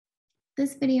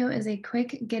This video is a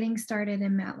quick getting started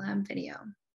in Matlab video.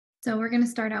 So we're going to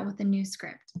start out with a new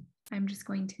script. I'm just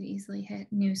going to easily hit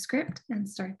new script and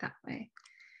start that way.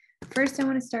 First, I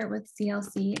want to start with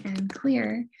CLC and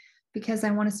clear because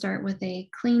I want to start with a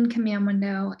clean command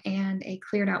window and a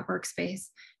cleared out workspace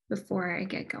before I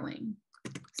get going.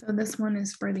 So this one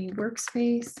is for the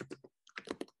workspace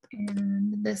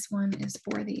and this one is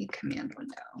for the command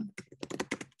window.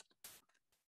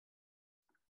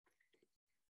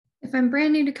 If I'm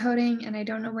brand new to coding and I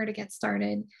don't know where to get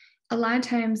started, a lot of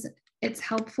times it's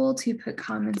helpful to put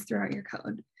comments throughout your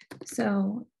code.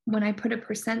 So when I put a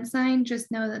 %,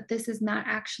 just know that this is not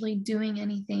actually doing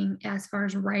anything as far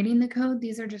as writing the code.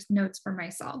 These are just notes for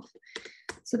myself.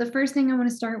 So the first thing I want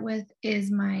to start with is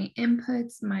my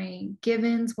inputs, my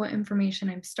givens, what information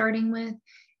I'm starting with.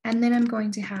 And then I'm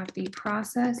going to have the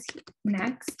process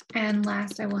next. And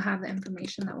last, I will have the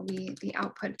information that will be the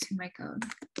output to my code.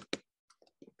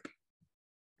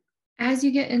 As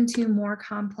you get into more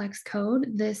complex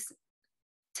code, this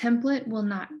template will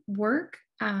not work.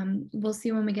 We'll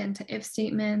see when we get into if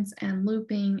statements and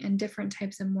looping and different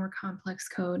types of more complex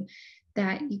code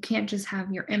that you can't just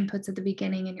have your inputs at the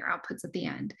beginning and your outputs at the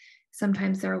end.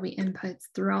 Sometimes there will be inputs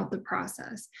throughout the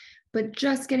process. But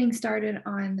just getting started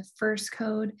on the first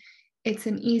code, it's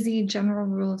an easy general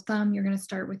rule of thumb. You're going to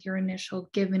start with your initial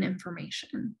given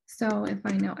information. So if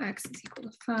I know x is equal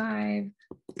to 5,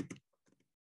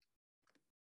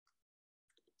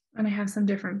 and I have some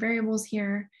different variables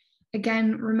here.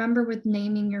 Again, remember with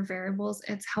naming your variables,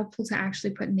 it's helpful to actually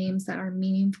put names that are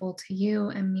meaningful to you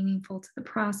and meaningful to the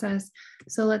process.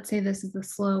 So let's say this is the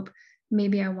slope.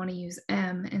 Maybe I want to use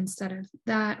M instead of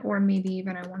that, or maybe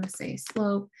even I want to say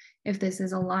slope if this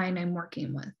is a line I'm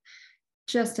working with.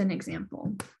 Just an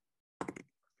example.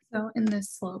 So in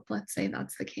this slope, let's say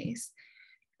that's the case.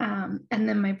 And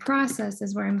then my process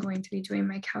is where I'm going to be doing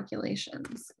my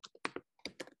calculations.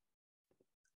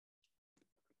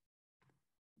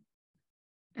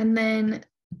 And then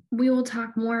we will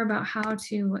talk more about how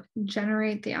to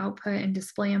generate the output and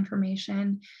display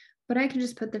information, but I can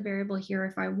just put the variable here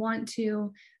if I want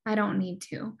to. I don't need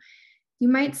to. You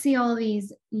might see all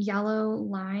these yellow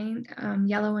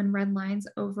and red lines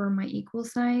over my equal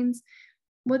signs.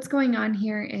 What's going on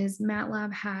here is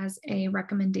Matlab has a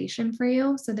recommendation for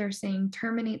you. So they're saying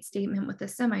terminate statement with a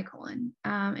semicolon.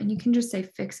 And you can just say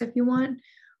fix if you want,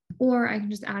 or I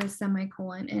can just add a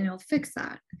semicolon and it'll fix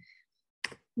that.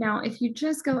 Now, if you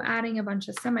just go adding a bunch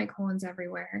of semicolons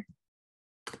everywhere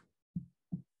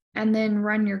and then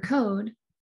run your code,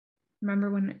 remember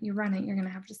when you run it, you're going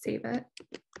to have to save it.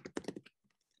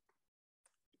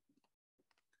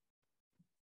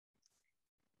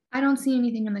 I don't see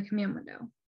anything in the command window,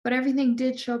 but everything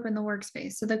did show up in the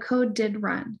workspace. So the code did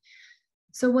run.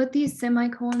 So what these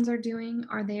semicolons are doing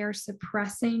are they are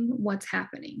suppressing what's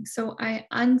happening. So I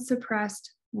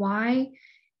unsuppressed Y.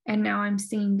 And now I'm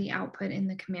seeing the output in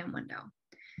the command window.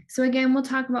 So again, we'll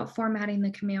talk about formatting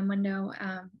the command window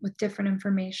with different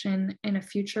information in a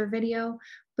future video,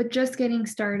 but just getting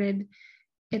started,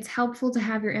 it's helpful to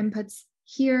have your inputs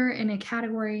here in a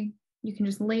category. You can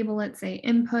just label it, say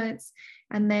inputs,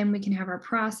 and then we can have our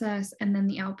process, and then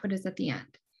the output is at the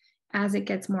end. As it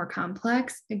gets more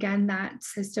complex, again, that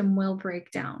system will break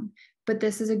down, but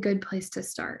this is a good place to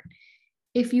start.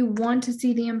 If you want to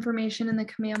see the information in the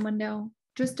command window,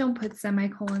 just don't put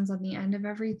semicolons on the end of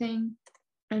everything.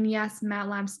 And yes,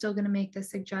 MATLAB's still going to make the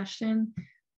suggestion,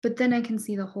 but then I can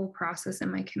see the whole process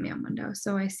in my command window.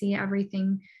 So I see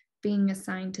everything being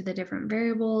assigned to the different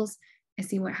variables. I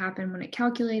see what happened when it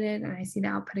calculated, and I see the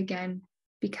output again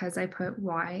because I put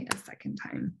Y a second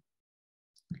time.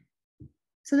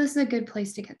 So this is a good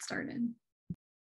place to get started.